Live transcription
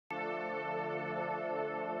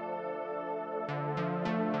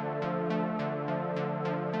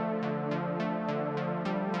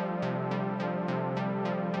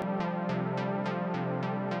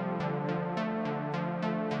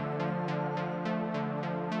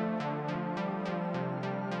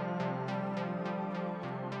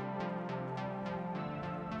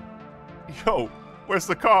Yo, where's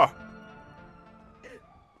the car?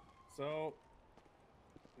 So,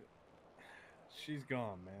 she's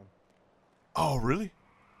gone, man. Oh, really?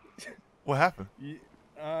 What happened?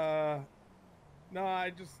 No,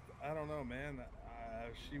 I don't know, man.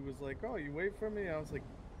 She was like, "Oh, you wait for me?" I was like,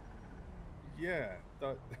 "Yeah."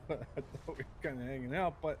 Thought I thought we were kind of hanging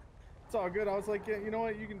out, but it's all good. I was like, "Yeah, you know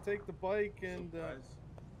what? You can take the bike and." Hey,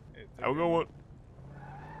 take I'm care, going. man.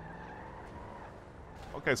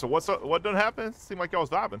 Okay, so what's up? What done happened? Seemed like y'all was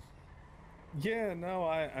vibing. Yeah, no,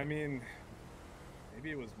 I mean,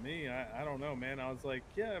 maybe it was me. I don't know, man. I was like,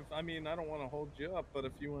 yeah, I mean, I don't want to hold you up, but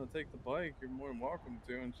if you want to take the bike, you're more than welcome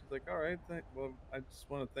to. And she's like, all right, well, I just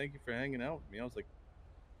want to thank you for hanging out with me. I was like,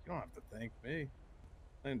 you don't have to thank me.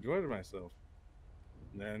 I enjoyed myself.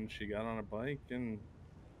 And then she got on a bike and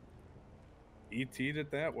ET'd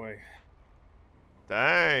it that way.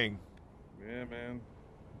 Dang. Yeah, man.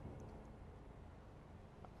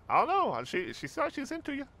 I don't know. She said she's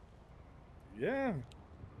into you. Yeah.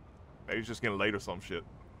 Maybe she's just getting late or some shit.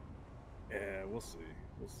 Yeah, we'll see.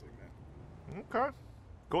 We'll see, man. Okay.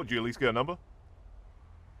 Cool. Did you at least get a number?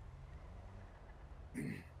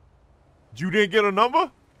 You didn't get a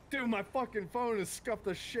number? Dude, my fucking phone is scuffed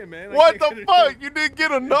to shit, man. What the fuck? You didn't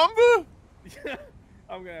get a number? Yeah.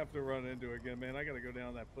 I'm gonna have to run into her again, man. I gotta go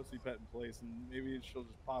down that pussy petting place and maybe she'll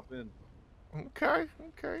just pop in. Okay.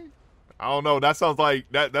 I don't know. That sounds like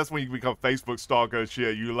that's when you become Facebook stalker and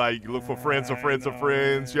shit. You look for friends of friends of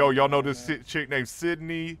friends. Yo, y'all know this chick named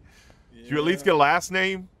Sydney. Yeah. Did you at least get a last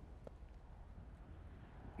name?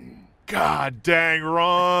 God dang,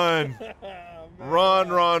 run. Run.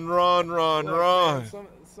 Man,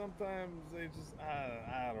 sometimes they just,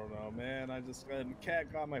 I don't know, man. The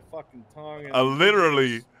cat got my fucking tongue. And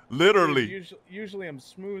Literally. Usually I'm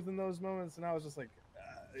smooth in those moments, and I was just like,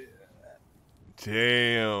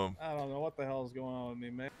 damn. I don't know what the hell is going on with me,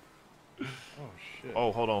 man. Oh, shit.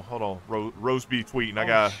 Oh, hold on. Rose B tweeting. I Oh,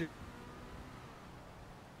 got. shit.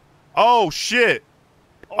 Oh, shit.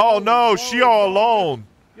 Oh, no. She all alone.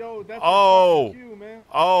 Yo, that's Oh. you, man.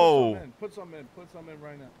 Oh. Put some in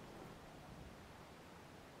right now.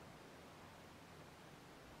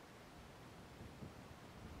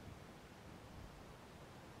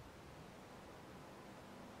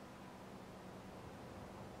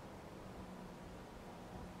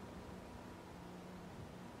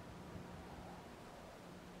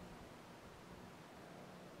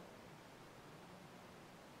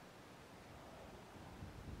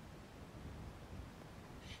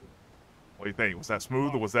 What do you think? Was that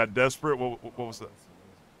smooth or was that desperate? What was that?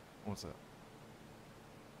 What was that?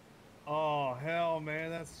 Oh, hell, man.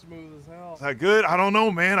 That's smooth as hell. Is that good? I don't know,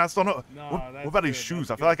 man. I still know. No, what about these shoes?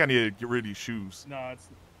 I feel like I need to get rid of these shoes. No, it's.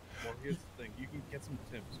 Well, here's the thing. You can get some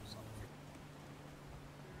Timbs or something.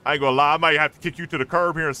 I ain't gonna lie. I might have to kick you to the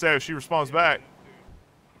curb here and say if she responds back.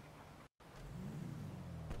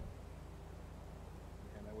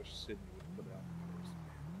 Man, I wish Sydney would put out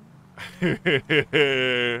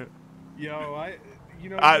first. Yo,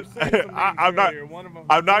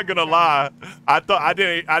 I'm not gonna lie. I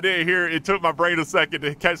didn't hear it. Took my brain a second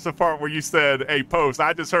to catch the part where you said a post.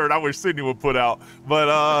 I just heard I wish Sydney would put out, but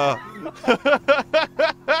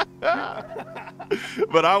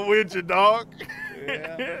but I'm with you, dog.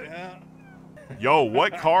 Yeah. Yo,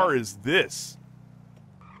 what car is this?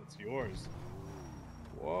 It's yours.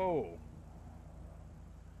 Whoa.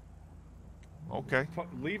 Okay.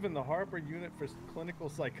 Leaving the Harper unit for clinical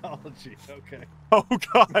psychology. Okay. Oh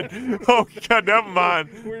God, never mind.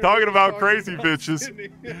 Talking about crazy bitches.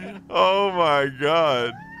 Oh my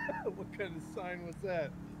God. What kind of sign was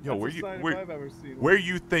that? Yo, I've ever seen. Where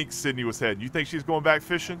you think Sydney was heading? You think she's going back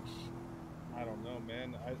fishing? I don't know,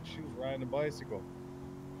 man. She was riding a bicycle.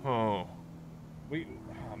 Oh.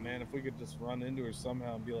 Man, if we could just run into her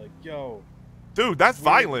somehow and be like, yo. Dude, that's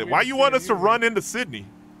violent. Why you want us to run into Sydney?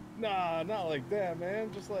 Nah, not like that,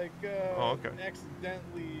 man. Just like, okay.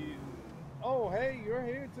 Accidentally. Oh, hey, you're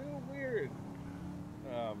here too? Weird.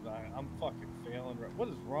 I'm fucking failing. What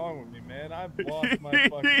is wrong with me, man? I've lost my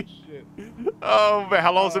fucking shit. Oh, man.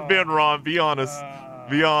 How long's it been, Ron? Be honest.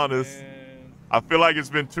 Be honest. Man. I feel like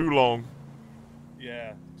it's been too long.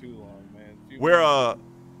 Yeah, too long, man.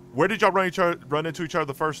 Where did y'all run into each other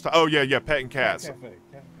the first time? Oh, yeah, Pet and Cats.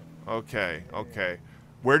 Cafe. Okay.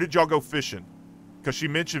 Where did y'all go fishing? Because she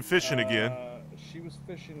mentioned fishing again. She was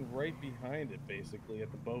fishing right behind it, basically,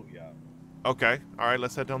 at the boat yacht. Okay. All right,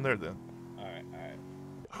 let's head down there then. All right.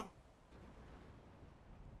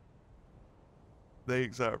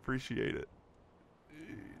 Thanks, I appreciate it.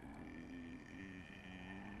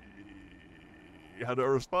 How do I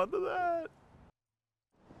respond to that?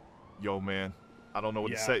 Yo, man. I don't know what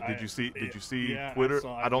to Yeah, say. Did you see? Did you see yeah, Twitter?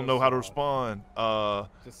 I I don't just know how to saw it. respond.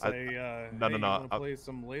 Just I- say, no, hey, no, you no. want to play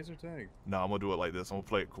some laser tag? No, I'm gonna do it like this. I'm gonna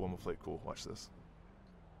play it cool. I'm gonna play it cool. Watch this.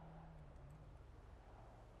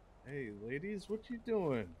 Hey, ladies, what you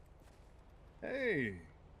doing? Hey,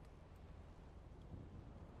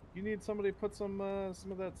 you need somebody to put some of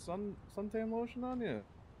that suntan lotion on you?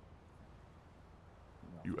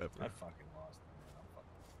 No, You I ever? fucking lost it, man. I'm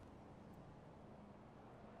fucking.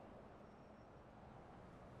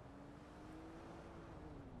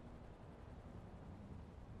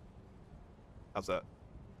 How's that?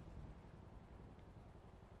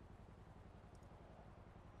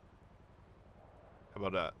 How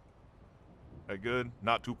about that? That good?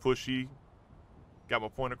 Not too pushy. Got my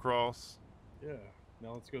point across. Yeah.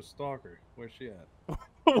 Now let's go stalk her. Where's she at?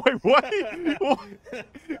 Wait, what?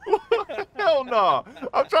 Hell no!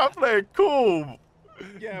 I'm trying to play it cool.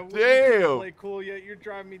 Yeah, we Damn. can't play cool yet. You're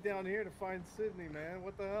driving me down here to find Sydney, man.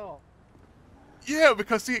 What the hell? Yeah,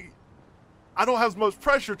 because see, I don't have as much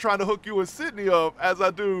pressure trying to hook you and Sydney up as I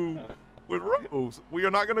do with Rose. We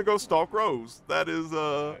are not gonna go stalk Rose. That is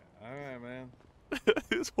All right, man.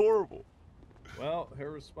 it's horrible. Well, her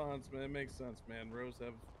response, man, makes sense, man.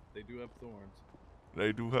 They do have thorns.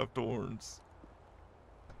 They do have thorns.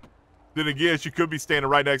 Then again, she could be standing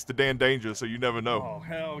right next to Dan Danger, so you never know. Oh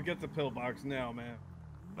hell, get the pillbox now, man.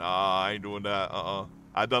 Nah, I ain't doing that.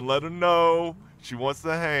 I done let her know she wants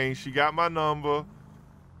to hang. She got my number.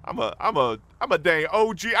 I'm a dang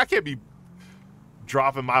OG. I can't be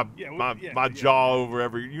dropping my jaw over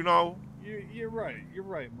every. You know. You're right. You're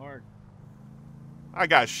right, Mark. I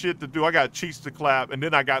got shit to do. I got cheeks to clap, and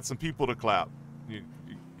then I got some people to clap.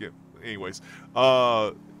 Anyways,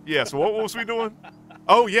 yeah. So what was we doing?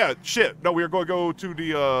 Oh yeah, shit. No, we were going to go to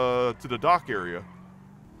the dock area.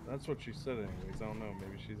 That's what she said, anyways. I don't know.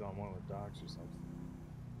 Maybe she's on one of the docks or something.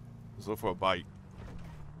 Let's look for a bite.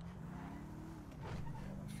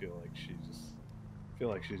 I feel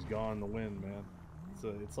like she's gone in the wind, man.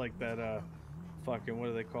 It's like that fucking, what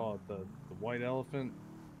do they call it? The white elephant.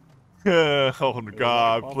 Oh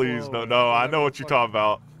God, please no. I know what you're talking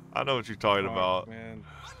about. I know what you're talking about. Man.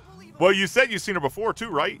 Well, you said you've seen her before too,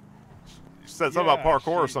 right? You said something about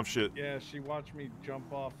parkour or some shit. Yeah, she watched me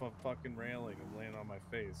jump off a fucking railing and land on my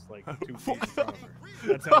face like 2 feet in front of her.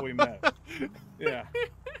 That's how we met. Yeah.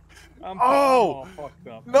 I'm all fucked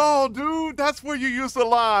up. No, dude, that's where you used the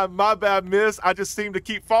line. My bad, miss. I just seem to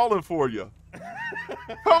keep falling for you.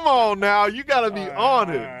 Come on now, you gotta be on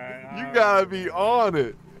it. You gotta be on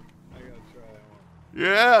it. I gotta try that one.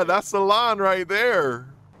 Yeah, that's the line right there.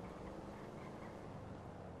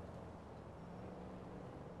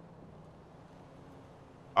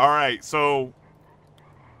 All right, so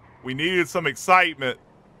we needed some excitement.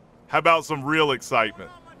 How about some real excitement?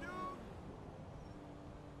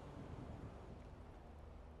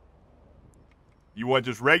 You want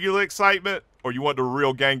just regular excitement, or you want the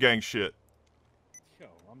real gang shit? Yo,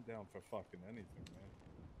 I'm down for fucking anything, man.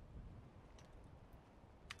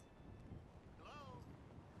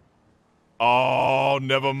 Oh,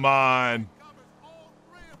 never mind.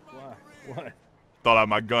 What? Thought I had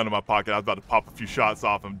my gun in my pocket. I was about to pop a few shots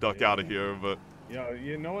off and duck out of here, but... Yo,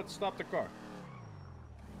 you know what? Stop the car.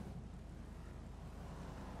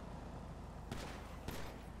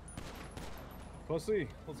 Pussy,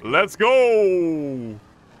 let's go!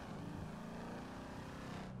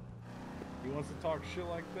 He wants to talk shit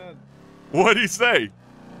like that. What'd he say?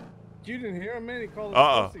 You didn't hear him, man? He called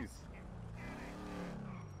us pussies.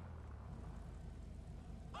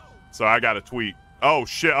 So I got a tweet. Oh,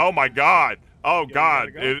 shit. Oh, my God. Oh,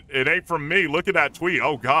 God. It ain't from me. Look at that tweet.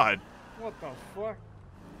 Oh, God. What the fuck?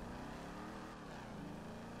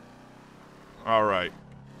 All right.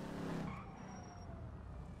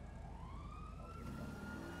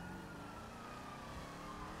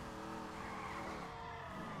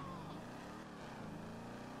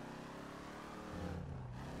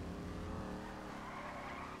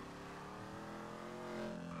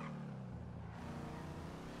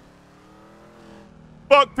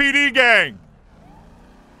 Fuck PD gang.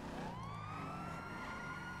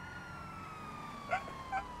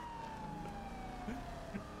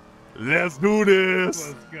 Let's do this.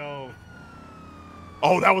 Let's go.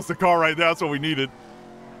 Oh, that was the car right there. That's what we needed.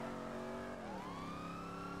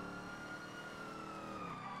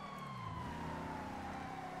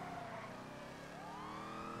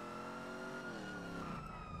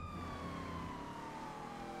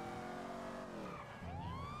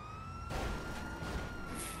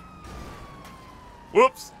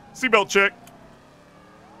 Whoops. Seatbelt check.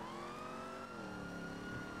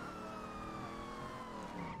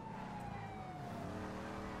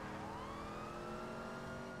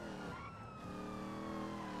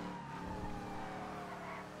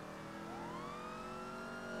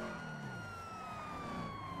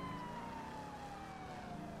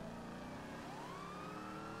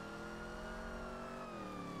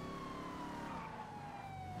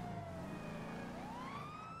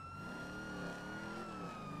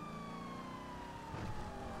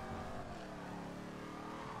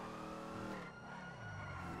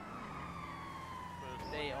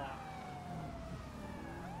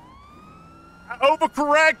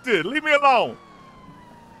 overcorrected. Leave me alone.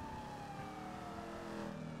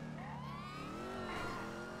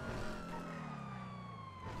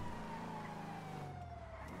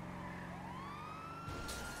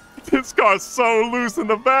 This car's so loose in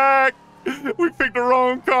the back. We picked the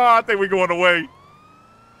wrong car. I think we're going away.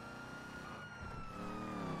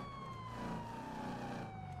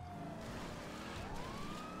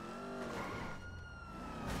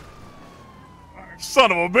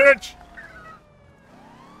 Son of a bitch.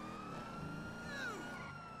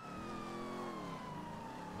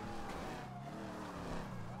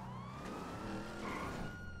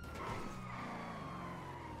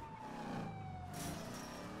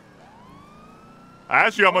 I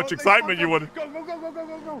asked you how much excitement you wanted. Go, go, go, go, go,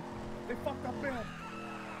 go, go. They fucked up, man.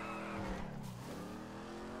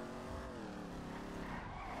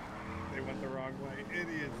 They went the wrong way.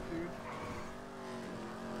 Idiots, dude.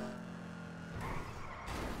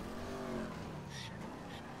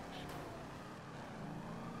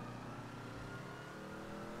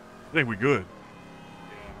 I think we good.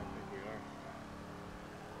 Yeah, I think we are.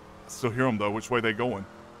 I still hear them though. Which way they going?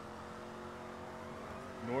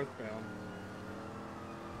 Northbound.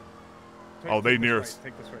 Oh, they Take this near right, us.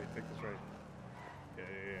 Take this right. Take this right.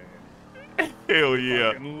 Yeah. Hell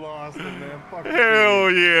yeah. Fucking lost it, man. Fuck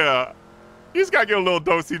Hell yeah. You just gotta get a little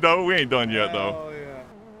dosey though. We ain't done yet though. Hell yeah.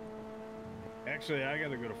 Actually, I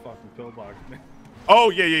gotta go to fucking pillbox, man. Oh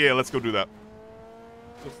yeah. Let's go do that.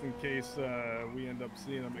 Just in case we end up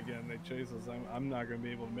seeing them again, they chase us. I'm not gonna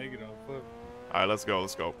be able to make it on foot. All right, let's go.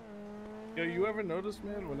 Let's go. Yo, you ever notice,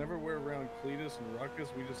 man? Whenever we're around Cletus and Ruckus,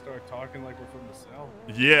 we just start talking like we're from the south.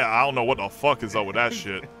 Yeah, I don't know what the fuck is up with that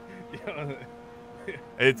shit. Yeah.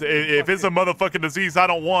 If it's a motherfucking disease I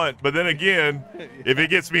don't want, but then again, if it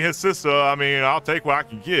gets me his sister, I mean, I'll take what I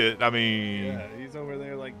can get. I mean, Yeah, he's over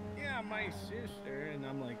there like, yeah, my sister, and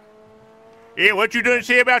I'm like, yeah, what you done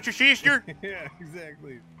say about your sister? yeah,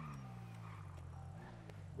 exactly.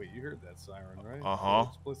 Wait, you heard that siren, right? Uh-huh.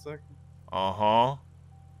 Split second. Uh-huh.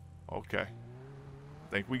 Okay.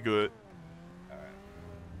 Think we good. All right.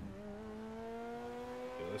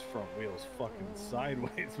 Yo, this front wheel's fucking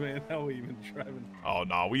sideways, man. How are we even driving? Oh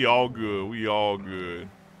no, we all good. We all good.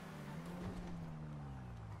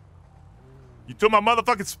 You took my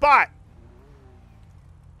motherfucking spot.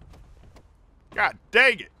 God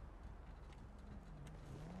dang it.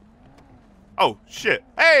 Oh shit.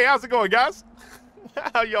 Hey, how's it going, guys?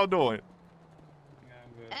 How y'all doing? Yeah,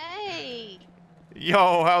 I'm good. Hey,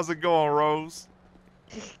 Yo, how's it going, Rose?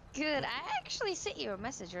 good. I actually sent you a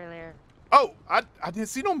message earlier. Oh, I didn't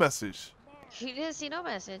see no message. You didn't see no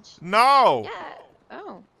message. No. Yeah.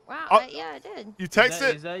 Oh, wow. Oh. Yeah, I did. You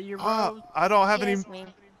texted? Is that your Ah, bro? I don't have Yes, any. me.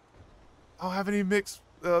 I don't have any mixed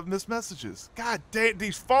messages. God damn,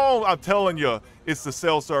 these phones! I'm telling you, it's the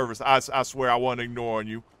cell service. I swear I wasn't ignoring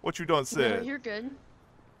you. What you done No, said? you're good.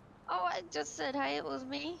 Oh, I just said hi. It was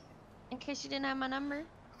me. In case you didn't have my number.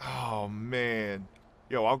 Oh man.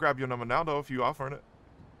 Yo, I'll grab your number now though if you offering it.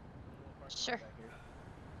 Sure.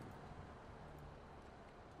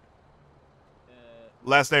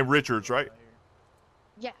 Last name Richards, right?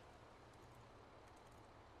 Yeah.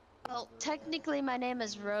 Well, technically, my name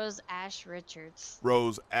is Rose Ash Richards.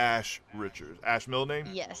 Rose Ash Richards. Ash middle name?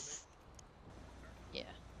 Yes. Yeah.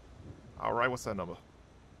 All right, what's that number?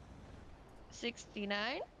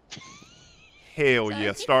 69. Hell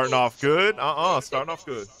yeah, starting off good. Starting off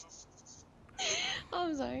good. Oh,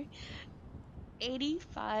 I'm sorry.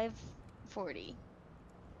 8540.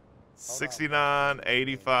 69,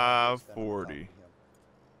 85, 40.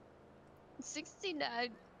 69,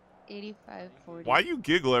 85, 40. Why you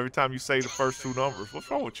giggle every time you say the first two numbers? What's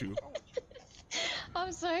wrong with you?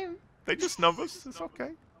 I'm sorry. They just numbers. It's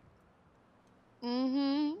okay.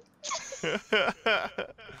 Mm-hmm.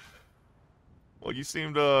 Well, you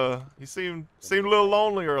seemed a little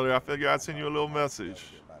lonely earlier. I figured I'd send you a little message.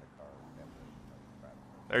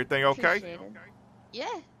 Everything okay? Appreciate it. Yeah.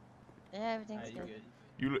 Yeah, everything's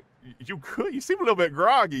You good. good? You good? You seem a little bit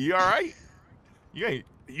groggy. You all right? You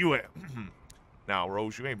ain't. Now,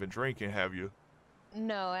 Rose, you ain't been drinking, have you?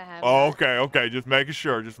 No, I haven't. Oh, okay. Just making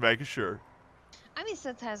sure. I mean,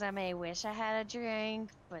 sometimes I may wish I had a drink,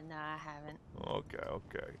 but no, I haven't.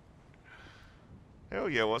 Okay. Hell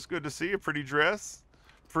yeah, well, it's good to see you. Pretty dress.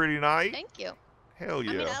 Pretty night. Thank you. Hell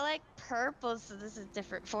yeah. I mean, I like purple, so this is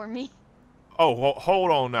different for me. Oh, hold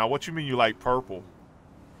on now. What you mean you like purple?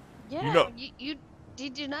 Yeah, know- you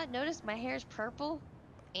did you not notice my hair is purple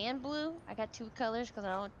and blue? I got two colors because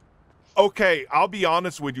I don't. Okay, I'll be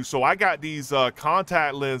honest with you. So I got these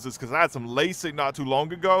contact lenses because I had some LASIK not too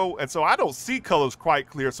long ago, and so I don't see colors quite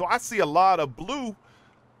clear. So I see a lot of blue.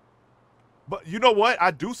 But you know what?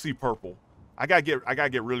 I do see purple. I gotta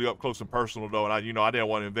get really up close and personal though, and I didn't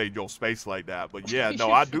want to invade your space like that. But yeah,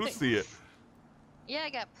 no, I do see it. Yeah,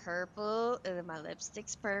 I got purple, and then my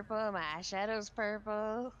lipstick's purple, and my eyeshadow's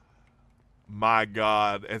purple. My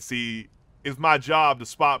God, and see, it's my job to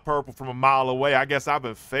spot purple from a mile away. I guess I've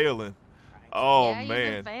been failing. Oh yeah, man.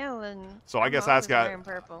 You've been failing. So I I'm guess always that's got. wearing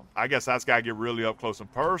purple. I guess that's got to get really up close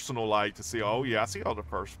and personal, like to see. Oh yeah, I see all the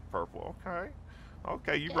purple.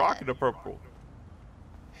 Okay, you rocking the purple.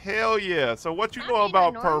 Hell yeah! So what you know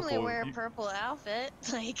about I purple? normally wear a purple outfit,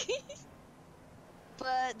 like.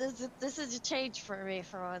 But this is a change for me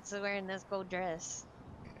for once, wearing this gold dress.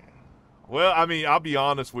 Well, I mean, I'll be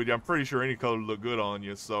honest with you. I'm pretty sure any color look good on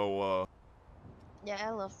you. So. Yeah, I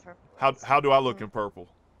love purple. How do I look in purple?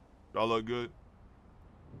 Do I look good?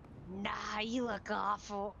 Nah, you look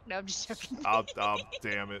awful. No, I'm just joking. Oh,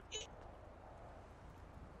 damn it.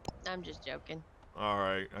 I'm just joking. All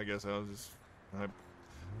right, I guess I'll just.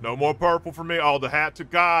 No more purple for me. Oh, the hat too.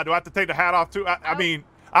 God, do I have to take the hat off too? I mean,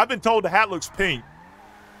 I've been told the hat looks pink.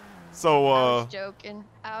 So. I was joking.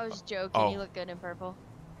 Oh. You look good in purple.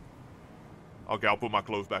 Okay, I'll put my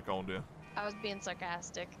clothes back on then. I was being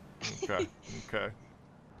sarcastic. Okay.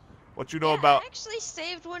 What you know about? I actually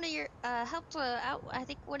saved one of your helped out. I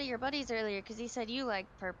think one of your buddies earlier because he said you like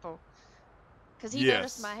purple. Because he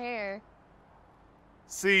noticed my hair.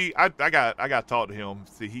 See, I got to talk to him.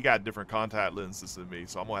 See, he got different contact lenses than me,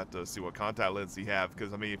 so I'm gonna have to see what contact lens he have.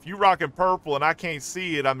 Because I mean, if you rocking purple and I can't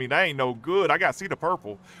see it, I mean, that ain't no good. I gotta see the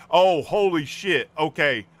purple. Oh, holy shit.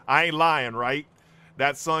 Okay, I ain't lying, right?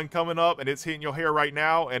 That sun coming up and it's hitting your hair right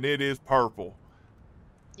now, and it is purple.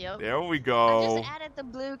 Yep. There we go. I just added the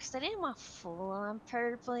blue because I didn't want full on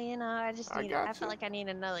purple. You know, I felt like I need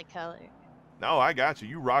another color. No, I got you.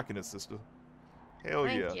 You rocking it, sister. Hell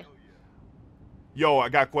yeah. Thank you. Yo, I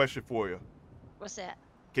got a question for you. What's that?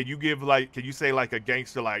 Can you say like a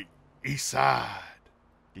gangster like East Side?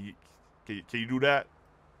 Can you do that?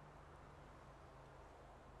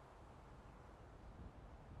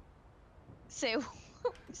 Say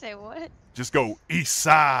what? Just go East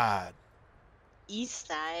Side. East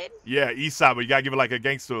Side? Yeah, East Side, but you gotta give it like a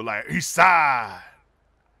gangster, like East Side.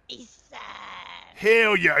 East Side.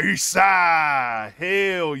 Hell yeah, East Side.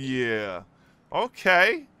 Hell yeah.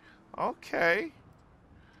 Okay.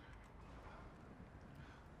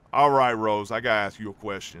 All right, Rose, I gotta ask you a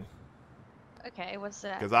question. Okay, what's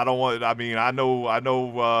that? Because I don't want. I mean, I know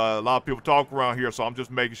a lot of people talk around here, so I'm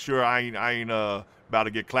just making sure I ain't about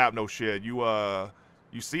to get clapped no shit. You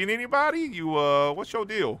seen anybody? What's your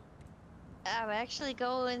deal? I'm actually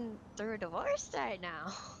going through a divorce right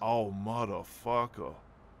now. Oh, motherfucker.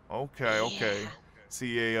 Okay.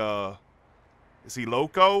 Yeah. Is he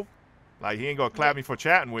loco? Like, he ain't gonna clap me for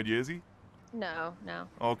chatting with you, is he? No.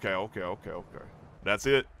 Okay. That's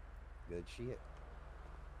it. Good shit.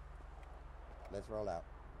 Let's roll out.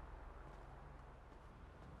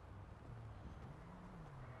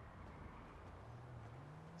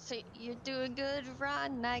 So you're doing good,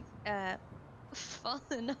 Ron? Like,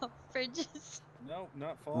 falling off bridges? Nope,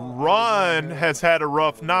 not falling. Ron has had a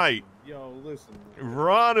rough night. Yo, listen.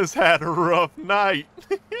 Ron has had a rough night.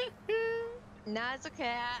 Nah, it's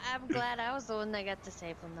okay. I'm glad I was the one that got to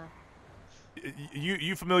save him, though.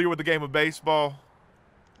 You familiar with the game of baseball?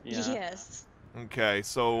 Yeah. Yes. Okay,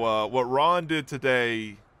 so what Ron did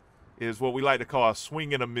today is what we like to call a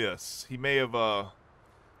swing and a miss. He may have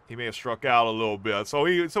struck out a little bit. So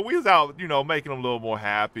we was out, making him a little more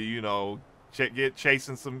happy, getting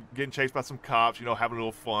chased by some cops, having a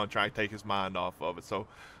little fun, trying to take his mind off of it. So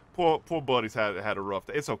poor buddy's had a rough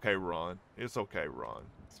day. It's okay, Ron. It's okay, Ron.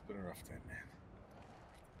 It's been a rough day, man.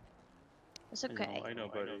 It's okay. I know,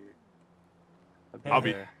 buddy.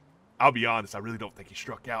 I'll be honest, I really don't think he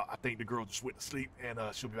struck out. I think the girl just went to sleep, and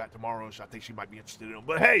she'll be back tomorrow, so I think she might be interested in him.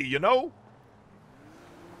 But hey,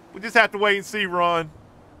 we just have to wait and see, Ron.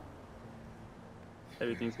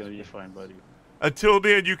 Everything's gonna be fine, buddy. Until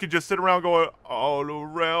then, you can just sit around going, all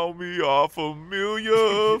around me are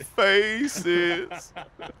familiar faces.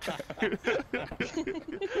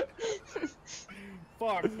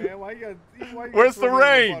 Fuck, man. Why you Where's the throw me under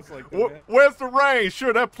rain? bus like that, man? Where's the rain?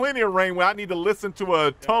 Sure, there's plenty of rain where I need to listen to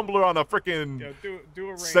a tumbler on a freaking Yo, do a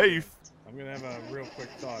rain safe. dance. I'm gonna have a real quick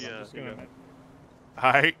thought. Yeah, I'm just gonna.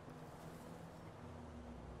 All right.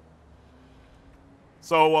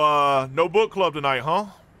 So, no book club tonight, huh?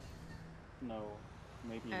 No,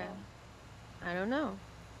 maybe not. I don't know.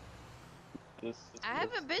 This I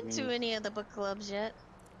haven't been to any of the book clubs yet.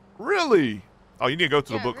 Really? Oh, you need to go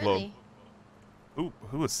to the book club. Really. Ooh,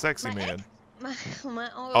 who is sexy man? My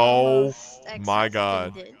Oh, almost my God.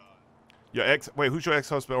 ex-husband did. Your ex? Wait, who's your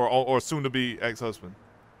ex-husband or soon-to-be ex-husband?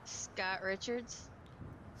 Scott Richards.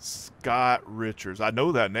 Scott Richards. I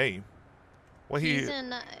know that name. Well, he's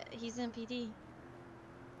in PD.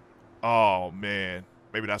 Oh man,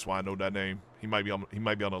 maybe that's why I know that name. He might be on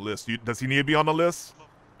the list. Does he need to be on the list?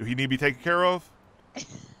 Do he need to be taken care of?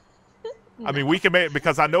 No. I mean, we can make,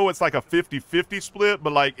 because I know it's like a 50-50 split,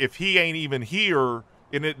 but like if he ain't even here,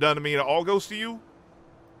 and it doesn't mean it all goes to you.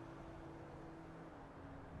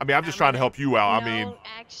 I mean, I'm just trying to help you out. No, I mean,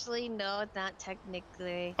 actually, no, not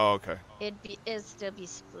technically. oh, okay. It'd still be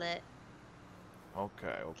split.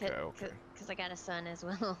 Okay. Because I got a son as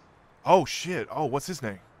well. Oh shit. Oh, what's his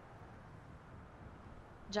name?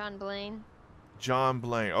 John Blaine. John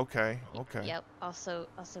Blaine. Okay. Yep. Also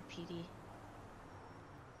PD.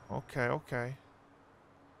 Okay.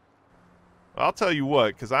 I'll tell you what,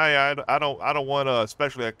 because I don't want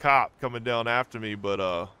especially a cop coming down after me,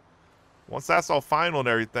 but once that's all final and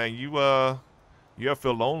everything, you ever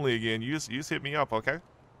feel lonely again, you just hit me up, okay?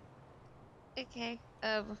 Okay.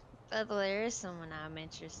 But there is someone I'm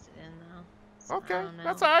interested in though. So Okay,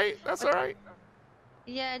 that's alright. That's alright.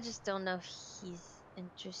 Yeah, I just don't know if he's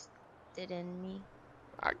interested in me.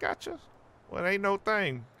 I gotcha. Well, it ain't no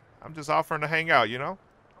thing. I'm just offering to hang out, you know?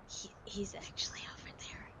 He's actually over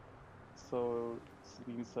there. So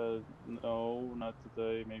Celine said no, not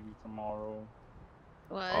today, maybe tomorrow.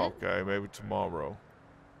 What? Okay, maybe tomorrow.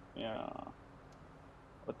 Yeah.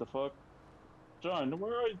 What the fuck? John,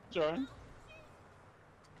 where are you, John?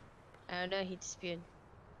 I don't know, he disappeared.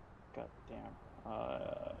 God damn.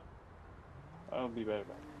 I'll be right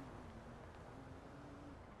back.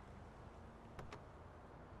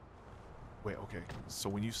 Wait, okay. So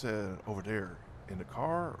when you said over there, in the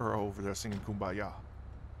car or over there singing Kumbaya?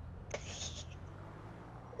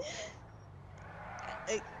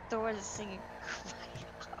 Thor is singing.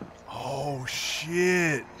 Oh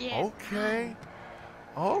shit. Yeah. Okay.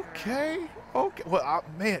 Well,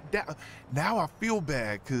 man, now I feel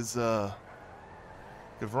bad because Ron,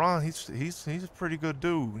 he's a pretty good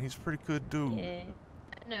dude. He's a pretty good dude. Yeah,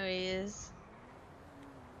 I know he is.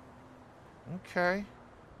 Okay.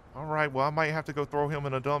 All right. Well, I might have to go throw him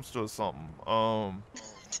in a dumpster or something.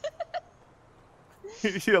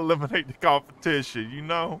 You eliminate the competition, you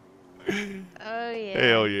know? Oh yeah.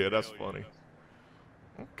 Hell yeah, that's funny.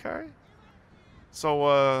 Okay.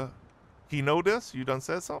 So, he know this? You done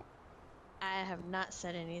said something? I have not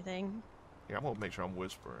said anything. Yeah, I'm gonna make sure I'm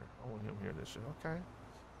whispering. I want him to hear this shit.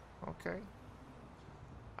 Okay.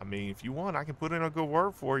 I mean, if you want, I can put in a good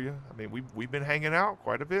word for you. I mean, we've been hanging out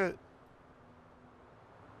quite a bit.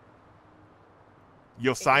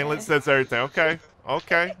 Your silence says everything. Okay. All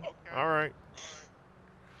right.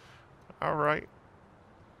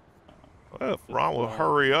 Well, if Ron will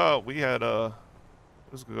hurry up, we had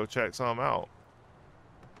let's go check something out.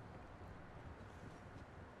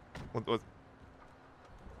 What?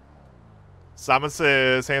 Simon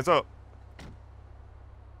says hands up.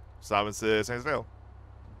 Simon says hands down.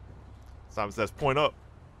 Simon says point up.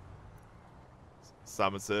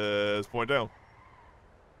 Simon says point down.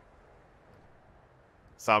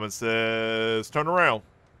 Simon says turn around.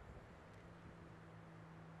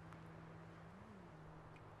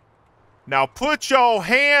 Now put your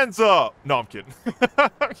hands up. No, I'm kidding.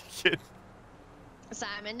 I'm kidding.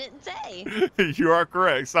 Simon didn't say. You are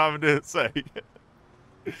correct. Simon didn't say.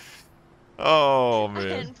 Oh, man.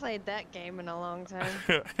 I hadn't played that game in a long time.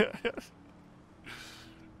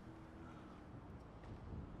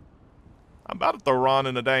 I'm about to throw Ron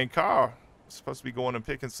in the dang car. Supposed to be going and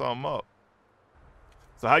picking something up.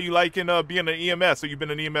 So how you liking being an EMS? So you've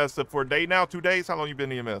been an EMS for a day now? 2 days? How long you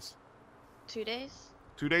been EMS? 2 days.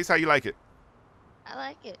 2 days? How you like it? I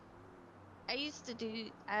like it. I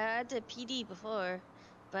did PD before,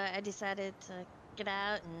 but I decided to get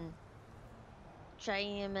out and try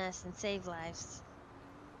EMS and save lives.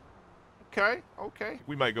 Okay.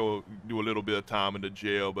 We might go do a little bit of time in the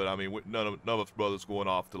jail, but I mean, none of us brothers going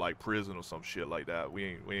off to like prison or some shit like that.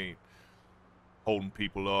 We ain't holding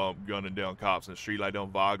people up, gunning down cops in the street like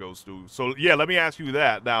them Vagos do. So yeah, let me ask you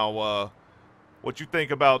that now. What you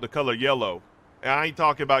think about the color yellow? And I ain't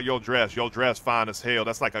talking about your dress. Your dress fine as hell.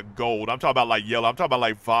 That's like a gold. I'm talking about like yellow. I'm talking about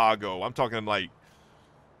like Vago. I'm talking like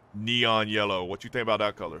neon yellow. What you think about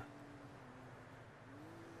that color?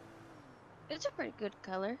 It's a pretty good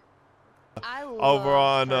color. I love Over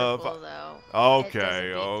on purple, though.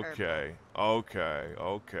 Okay.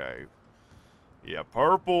 Yeah,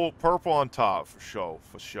 purple on top for sure.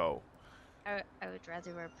 I would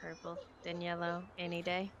rather wear purple than yellow any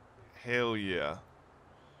day. Hell yeah.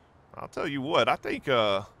 I'll tell you what, I think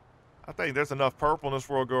there's enough purple in this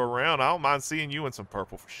world to go around. I don't mind seeing you in some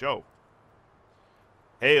purple for sure.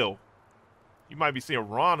 Hell, you might be seeing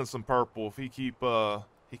Ron in some purple if he keep doing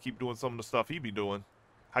some of the stuff he be doing.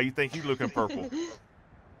 How you think he looking purple?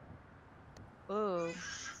 Ooh.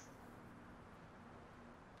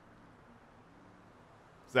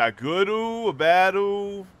 Is that good ooh, a bad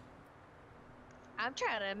ooh? I'm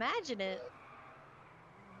trying to imagine it.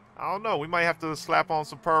 I don't know. We might have to slap on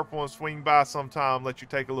some purple and swing by sometime, let you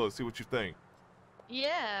take a look, see what you think.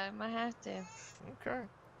 Yeah, I might have to. Okay.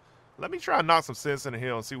 Let me try and knock some sense into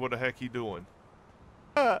him and see what the heck he doing.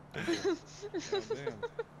 Oh, damn.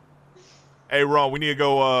 Hey, Ron, we need to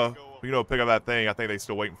go, pick up that thing. I think they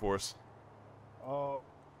still waiting for us. Oh,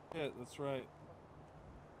 yeah, that's right.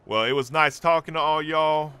 Well, it was nice talking to all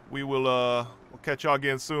y'all. We will, we'll catch y'all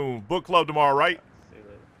again soon. Book club tomorrow, right? See you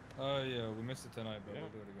later. Oh yeah, we missed it tonight, but Yeah. we'll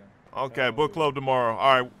do it again. Okay, book club tomorrow.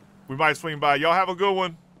 All right, we might swing by. Y'all have a good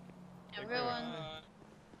one. Everyone.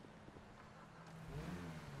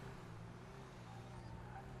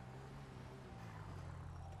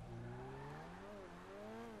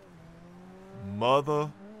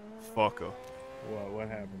 Motherfucker. What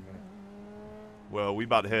happened, man? Well, we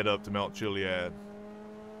about to head up to Mount Chiliad.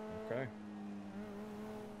 Okay.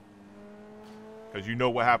 Because you know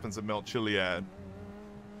what happens at Mount Chiliad.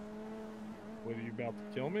 What, are you about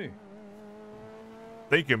to kill me?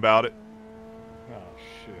 Thinking about it, Oh,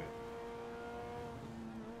 shit.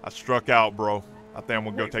 I struck out, bro. I think I'm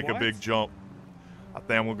going to go Wait, take a what? big jump. I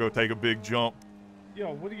think I'm going to go take a big jump.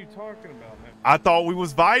 Yo, what are you talking about, man? I thought we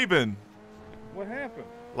was vibing. What happened?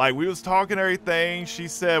 Like, we was talking everything. She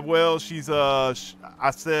said, well,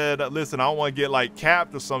 I said, listen, I don't want to get, like,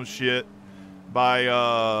 capped or some shit by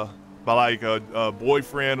like, a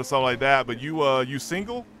boyfriend or something like that. But you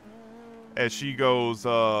single? And she goes,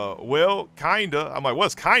 well, kinda. I'm like,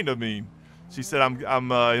 what's kinda mean? She said,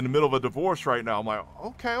 I'm in the middle of a divorce right now. I'm like,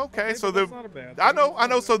 okay. So but then, that's not a bad I thing. know. That's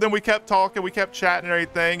not So then we kept talking, we kept chatting and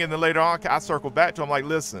everything. And then later on, I circled back to him like,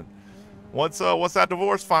 listen, once that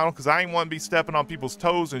divorce final, because I ain't want to be stepping on people's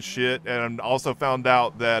toes and shit. And also found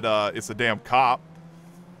out that it's a damn cop.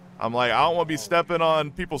 I'm like, I don't want to be stepping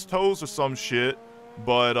on people's toes or some shit.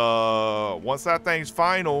 But once that thing's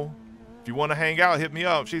final, if you want to hang out, hit me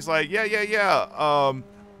up. She's like, yeah.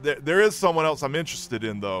 There is someone else I'm interested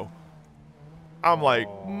in, though. I'm like,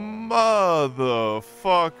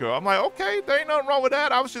 motherfucker. I'm like, okay, there ain't nothing wrong with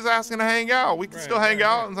that. I was just asking to hang out. We can Right, still hang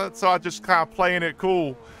out. And so I just kind of playing it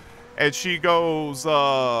cool. And she goes,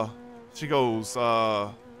 yeah,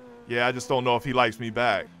 I just don't know if he likes me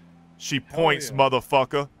back. She points, yeah.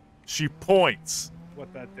 motherfucker. She points.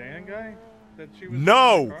 What, that Dan guy? That she was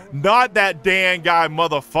No, in the car with? not that Dan guy,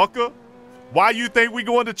 motherfucker. Why you think we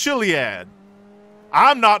going to Chiliad?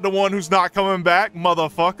 I'm not the one who's not coming back,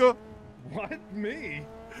 motherfucker. What? Me?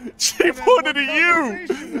 She I've had pointed one to you.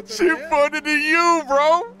 conversation with her, She man. pointed to you,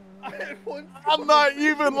 bro. I had one I'm not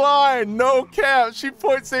even lying. No cap. She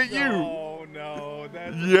points at you. No,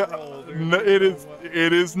 that's Yeah, a troll, dude. no, There's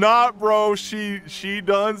it is not, bro. She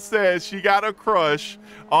done said she got a crush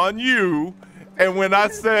on you. And when I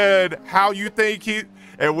said how you think he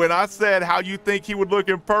would look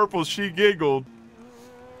in purple, she giggled.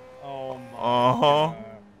 Oh my Uh-huh. God.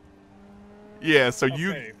 Yeah, so Okay,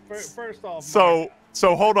 you first off, so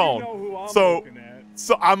hold Mike, on. you know who I'm So looking at.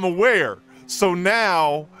 So I'm aware. So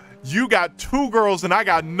now you got 2 girls and I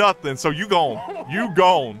got nothing. So you gone. You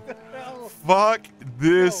gone. Hell, Fuck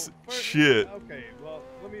this no, first- shit. Okay, well,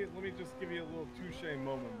 let me just give you a little touche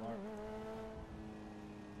moment, Mark.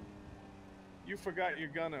 You forgot your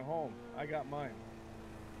gun at home. I got mine.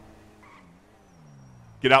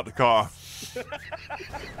 Get out the car.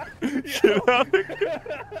 Get out the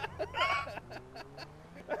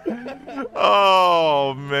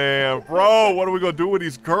Oh man, bro, what are we gonna do with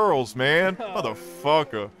these girls, man?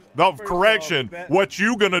 Motherfucker. No, First correction. off, that- What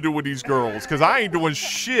you gonna do with these girls? Cause I ain't doing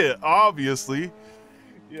shit, obviously.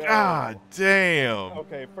 Yeah. God damn.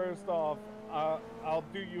 Okay, first off, I'll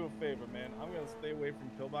do you a favor, man. I'm gonna stay away from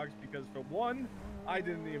Pillbox because for one, I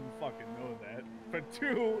didn't even fucking know that. For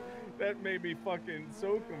two, that made me fucking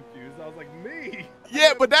so confused. I was like, me?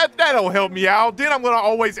 Yeah, but that don't help me out. Then I'm gonna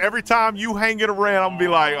always, every time you hanging around, I'm gonna be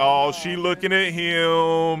like, oh, she looking at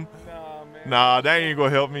him. Nah, man. Nah, that ain't gonna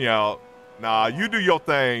help me out. Nah, you do your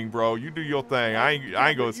thing, bro. You do your thing. I ain't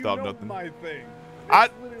Yeah, gonna but stop you know nothing. My thing. I-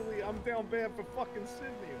 It's literally, I'm down bad for fucking Sydney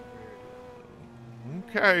over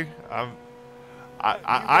here. Okay, You I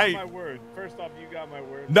got my word. First off, you got my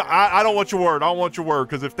word. no, man. I don't want your word. I don't want your word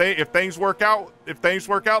because if things work out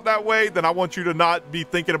that way, then I want you to not be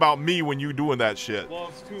thinking about me when you doing that shit. Well,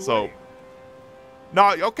 it's too So- late. No,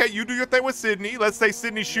 okay, you do your thing with Sydney. Let's say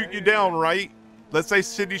Sydney shoot you down, right? Let's say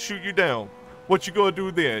Sydney shoot you down. What you gonna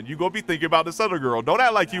do then? You gonna be thinking about this other girl. Don't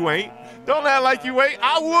act like you ain't. Don't act like you ain't.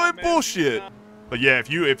 I would man. bullshit. But yeah, if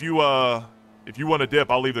you If you want to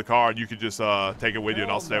dip, I'll leave the car and you can just take it with you,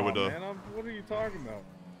 and I'll Hell stay no, with the. Man, what are you talking about?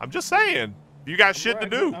 I'm just saying. You got shit to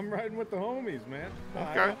do. I'm riding with the homies, man. No,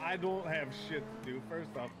 Okay. I don't have shit to do.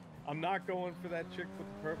 First off, I'm not going for that chick with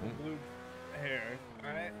the purple blue hair.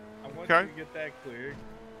 All right. I want you to get that clear.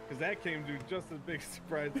 Because that came to just as big a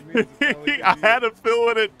surprise to me as it probably did I to had you. a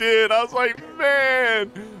feeling it did. I was like,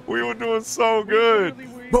 man, we were doing so good.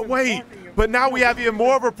 But wait, but now we have even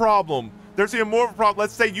more of a problem. There's even more of a problem.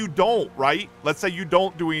 Let's say you don't, right? Let's say you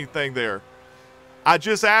don't do anything there. I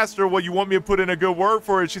just asked her, well, you want me to put in a good word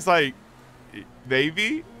for it? She's like,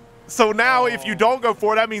 maybe. So now if you don't go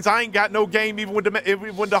for it, that means I ain't got no game even with the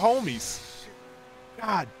homies.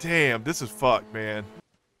 God damn, this is fucked, man.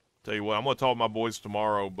 Tell you what, I'm gonna talk to my boys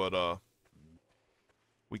tomorrow, but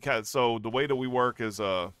so the way that we work is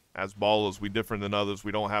as ballers, we different than others.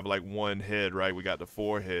 We don't have like one head, right? We got the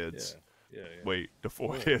 4 heads. Yeah. Wait, the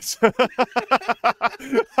 4 heads.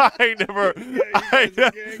 I ain't never.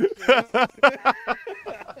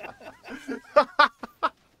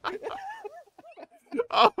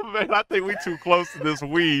 Oh man, I think we too close to this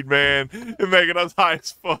weed, man. It's making us high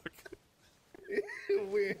as fuck.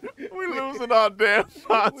 We losing our damn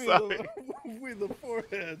eyesight. We the 4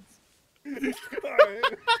 heads. All right.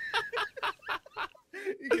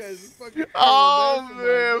 You guys are fucking. Oh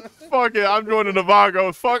man, fuck it. I'm joining the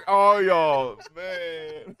Vagos. Fuck all y'all,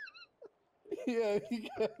 man. Yeah, you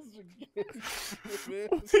guys are getting man.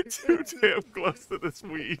 We're too damn close to this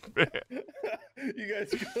weed, man. You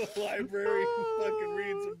guys go to the library and fucking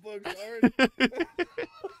read some books already.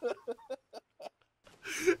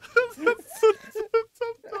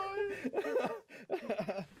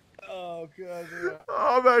 Oh god. Yeah.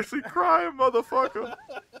 Oh, I'm actually crying, motherfucker.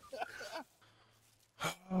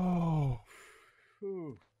 Oh.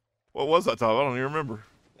 What was that time? I don't even remember.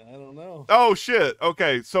 I don't know. Oh shit.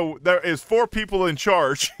 Okay, so there is 4 people in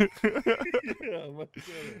charge. Yeah,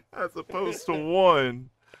 as opposed to 1.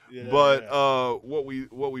 Yeah, but yeah.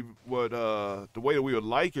 the way that we would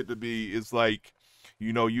like it to be is like,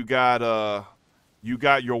 you know, you got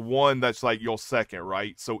your one that's like your second,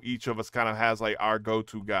 right? So each of us kind of has like our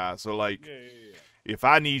go-to guy. So like if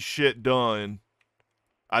I need shit done,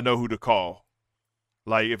 I know who to call.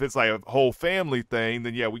 Like if it's like a whole family thing,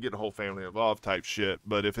 then yeah, we get the whole family involved type shit.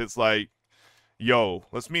 But if it's like, yo,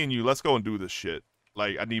 let's go and do this shit.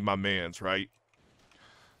 Like I need my mans, right?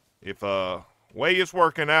 If way it's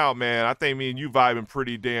working out, man, I think me and you vibing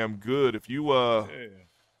pretty damn good. If you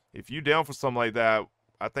down for something like that,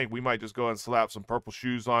 I think we might just go ahead and slap some purple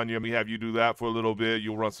shoes on you. Let me have you do that for a little bit.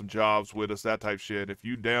 You'll run some jobs with us, that type shit. If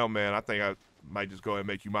you down, man, I think I might just go ahead and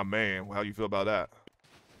make you my man. How you feel about that?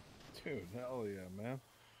 Dude, hell yeah, man.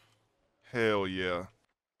 Hell yeah.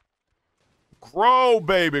 Grow,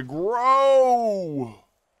 baby, grow.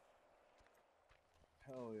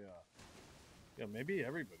 Hell yeah. Yeah, maybe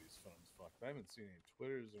everybody's phone's fucked. I haven't seen any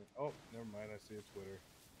Twitters or. Oh, never mind. I see a Twitter,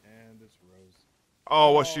 and it's Rose.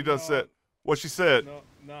 Oh, what she done said? What she said? No,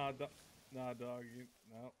 nah, dog.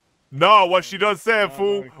 No. No, what she done said, Nah,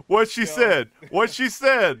 fool. dog. What she said? What she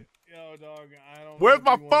said? Yo, dog. I don't. Where's know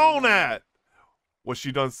my if you phone wanna- at? What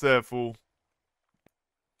she done said, fool.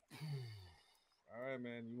 All right,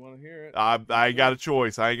 man. You want to hear it? I ain't got a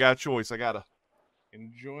choice. I gotta.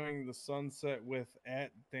 Enjoying the sunset with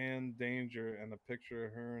 @DanDanger and a picture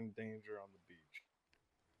of her and Danger on the beach.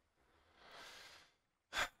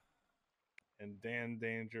 And Dan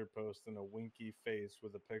Danger posting a winky face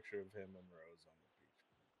with a picture of him and Rose on the beach.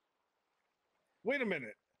 Wait a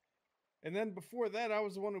minute. And then before that, I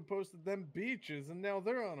was the one who posted them beaches, and now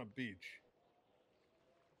they're on a beach.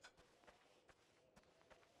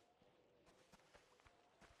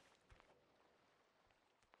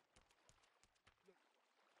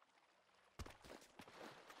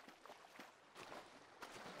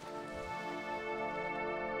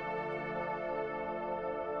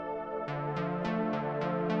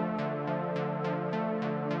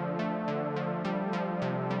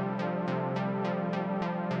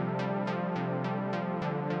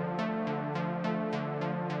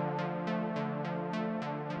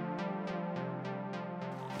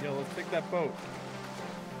 Yo, let's take that boat.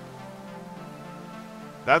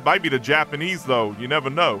 That might be the Japanese, though. You never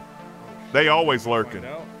know. They always lurking.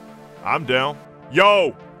 Find out. I'm down.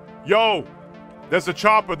 Yo! There's a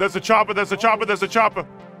chopper. There's a chopper. He's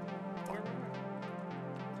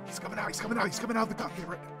coming out. He's coming out of the cockpit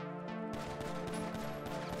right now.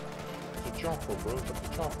 The chopper, bro.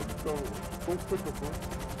 The chopper. Go quicker, bro.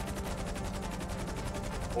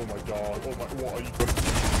 Oh my god. What are you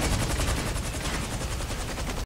doing?